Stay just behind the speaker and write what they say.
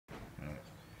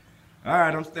All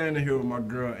right, I'm standing here with my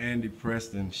girl Andy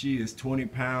Preston. She is 20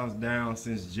 pounds down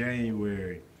since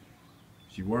January.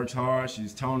 She works hard,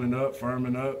 she's toning up,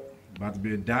 firming up, about to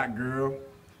be a dot girl,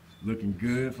 looking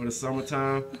good for the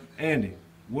summertime. Andy,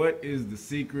 what is the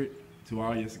secret to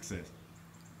all your success?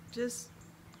 Just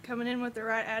coming in with the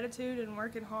right attitude and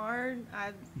working hard.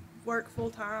 I work full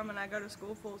time and I go to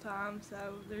school full time,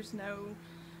 so there's no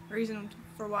reason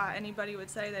for why anybody would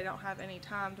say they don't have any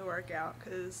time to work out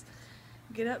because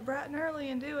get up bright and early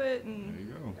and do it, There and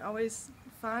you go. always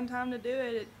find time to do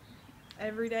it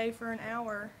every day for an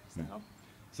hour. So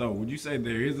So, would you say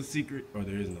there is a secret or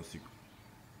there is no secret?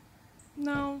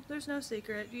 no, there's no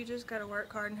secret. You just got to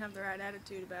work hard and have the right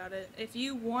attitude about it. If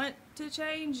you want to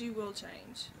change, you will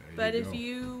change. There But you if go.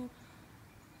 you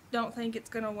don't think it's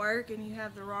going to work and you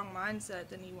have the wrong mindset,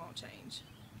 then you won't change.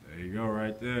 There you go,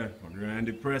 right there. My girl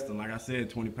Andy Preston, like I said,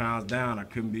 20 pounds down. I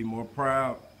couldn't be more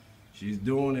proud. She's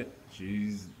doing it.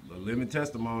 She's a living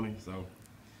testimony. So,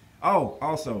 oh,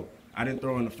 also, I didn't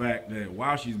throw in the fact that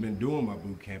while she's been doing my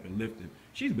boot camp and lifting,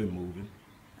 she's been moving.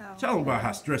 Oh, Tell them about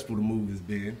how stressful the move has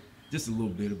been. Just a little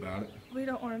bit about it. we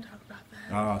don't want to talk about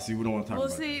that. See, we don't want to talk Well,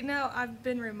 about see, no, I've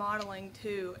been remodeling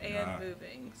too and Ah.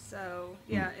 moving. So,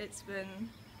 yeah, it's been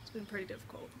pretty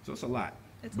difficult. it. So it's a lot.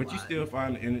 It's a But you lot. still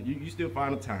find the energy. You still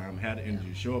find the time, have the energy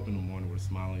to show up in the morning with a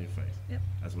smile on your face. Yep.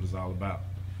 That's what it's all about.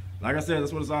 Like I said,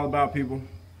 that's what it's all about, people.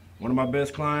 One of my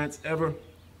best clients ever.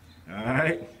 All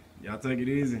right. Y'all take it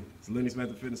easy. It's Lenny Smith,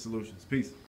 the Fitness Solutions. Peace.